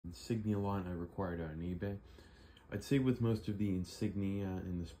insignia lot I required on eBay. I'd say with most of the insignia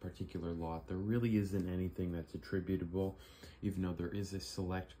in this particular lot, there really isn't anything that's attributable, even though there is a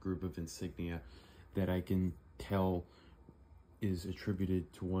select group of insignia that I can tell is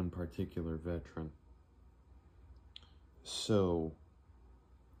attributed to one particular veteran. So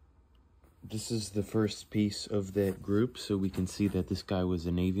this is the first piece of that group, so we can see that this guy was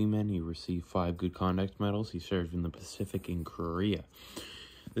a Navy man. He received 5 good conduct medals. He served in the Pacific in Korea.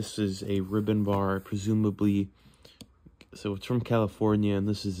 This is a ribbon bar, presumably, so it's from California, and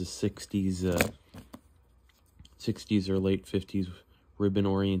this is a 60s or late 50s ribbon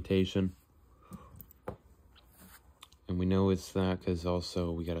orientation. And we know it's that because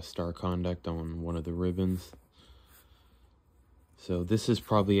also we got a star conduct on one of the ribbons. So this is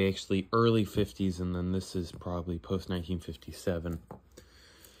probably actually early 50s, and then this is probably post-1957.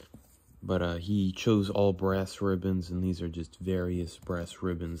 But he chose all brass ribbons, and these are just various brass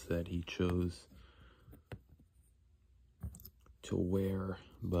ribbons that he chose to wear.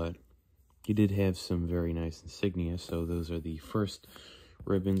 But he did have some very nice insignia, so those are the first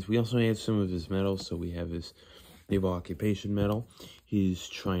ribbons. We also have some of his medals, so we have his Naval Occupation Medal, his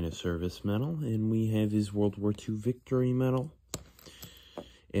China Service Medal, and we have his World War II Victory Medal.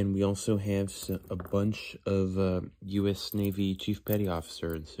 And we also have a bunch of U.S. Navy Chief Petty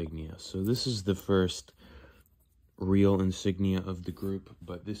Officer insignia. So this is the first real insignia of the group,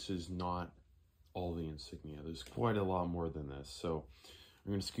 but this is not all the insignia. There's quite a lot more than this. So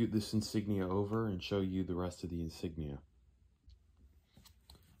I'm going to scoot this insignia over and show you the rest of the insignia.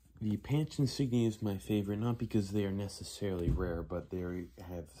 The patch insignia is my favorite, not because they are necessarily rare, but they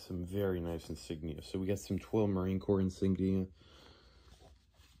have some very nice insignia. So we got some 12 Marine Corps insignia.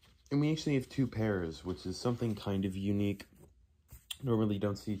 And we actually have 2 pairs, which is something kind of unique. Normally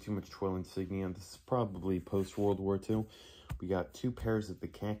don't see too much 12 insignia. This is probably post-World War II. We got 2 pairs of the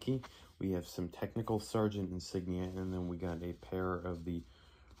khaki. We have some technical sergeant insignia, and then we got a pair of the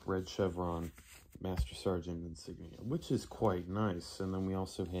red chevron master sergeant insignia, which is quite nice. And then we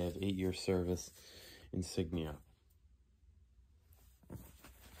also have 8-year service insignia,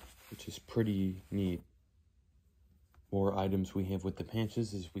 which is pretty neat. More items we have with the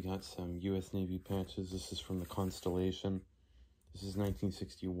patches is we got some U.S. Navy patches. This is from the Constellation. This is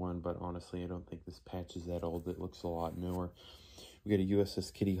 1961, but honestly, I don't think this patch is that old. It looks a lot newer. We got a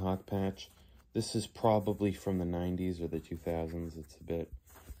USS Kitty Hawk patch. This is probably from the 90s or the 2000s. It's a bit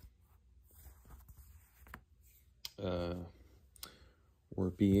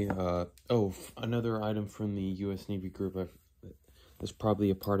warpy. Oh, another item from the U.S. Navy group. That's probably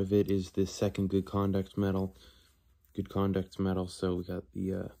a part of it is this second Good Conduct Medal. Good Conduct Medal. So we got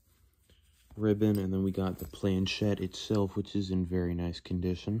the ribbon, and then we got the planchette itself, which is in very nice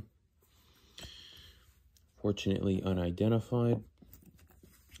condition. Fortunately unidentified.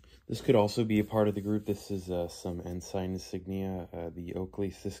 This could also be a part of the group. This is some ensign insignia. The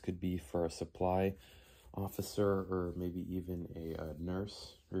Oakleys, this could be for a supply officer or maybe even a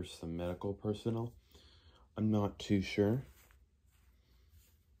nurse or some medical personnel. I'm not too sure.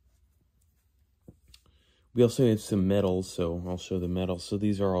 We also have some medals, so I'll show the medals. So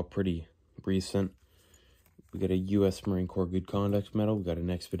these are all pretty recent. We got a U.S. Marine Corps Good Conduct Medal. We got an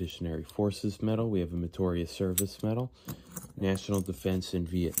Expeditionary Forces Medal. We have a Meritorious Service Medal. National Defense in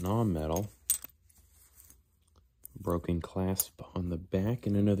Vietnam Medal. Broken clasp on the back.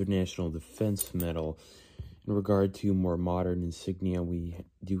 And another National Defense Medal. In regard to more modern insignia, we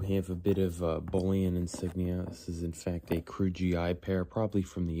do have a bit of bullion insignia. This is, in fact, a crew GI pair, probably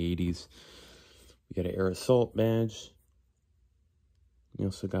from the 80s. We got an Air Assault badge. We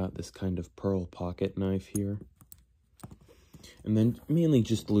also got this kind of pearl pocket knife here. And then mainly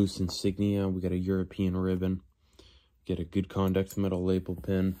just loose insignia. We got a European ribbon. We got a Good Conduct Medal label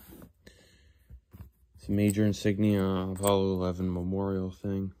pin. Some major insignia, Apollo 11 memorial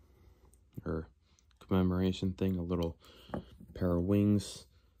thing. Or commemoration thing. A little pair of wings.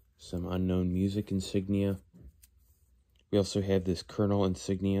 Some unknown music insignia. We also have this Colonel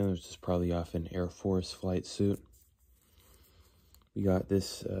insignia, which is probably off an Air Force flight suit. We got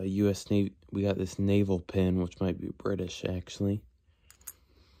this U.S. Navy. We got this naval pin, which might be British, actually.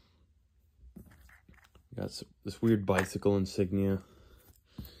 We got this weird bicycle insignia.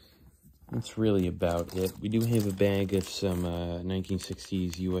 That's really about it. We do have a bag of some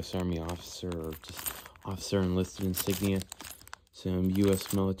 1960s U.S. Army officer or just officer enlisted insignia. Some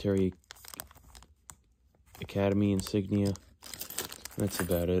U.S. Military Academy insignia. That's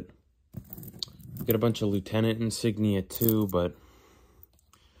about it. We got a bunch of lieutenant insignia too, but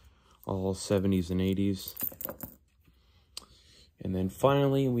all 70s and 80s. And then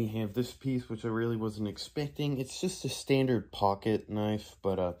finally, we have this piece, which I really wasn't expecting. It's just a standard pocket knife,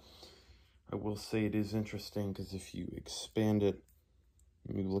 but I will say it is interesting because if you expand it,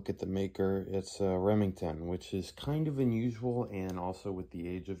 you look at the maker, it's Remington, which is kind of unusual, and also with the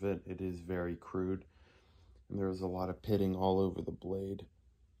age of it, it is very crude. And there's a lot of pitting all over the blade.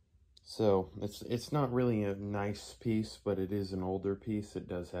 So it's not really a nice piece, but it is an older piece. It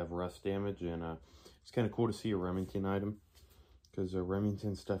does have rust damage, and it's kind of cool to see a Remington item, because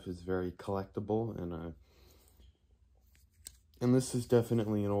Remington stuff is very collectible, and this is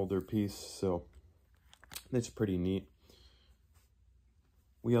definitely an older piece, so that's pretty neat.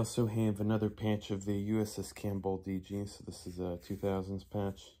 We also have another patch of the USS Campbell DG, so this is a 2000s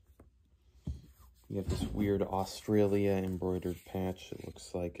patch. We have this weird Australia embroidered patch. It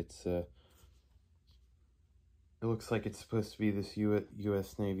looks like it's supposed to be this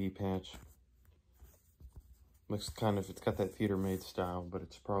U.S. Navy patch. Looks kind of, it's got that theater made style, but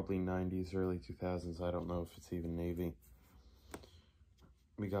it's probably 90s, early 2000s. I don't know if it's even Navy.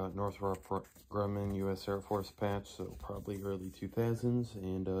 We got Northrop Grumman U.S. Air Force patch, so probably early 2000s,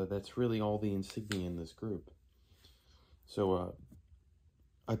 and that's really all the insignia in this group. So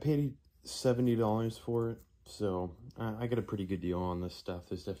I paid $70 for it, so I got a pretty good deal on this stuff.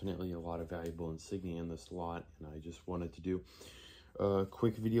 There's definitely a lot of valuable insignia in this lot, and I just wanted to do a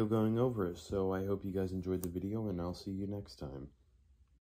quick video going over it. So I hope you guys enjoyed the video, and I'll see you next time.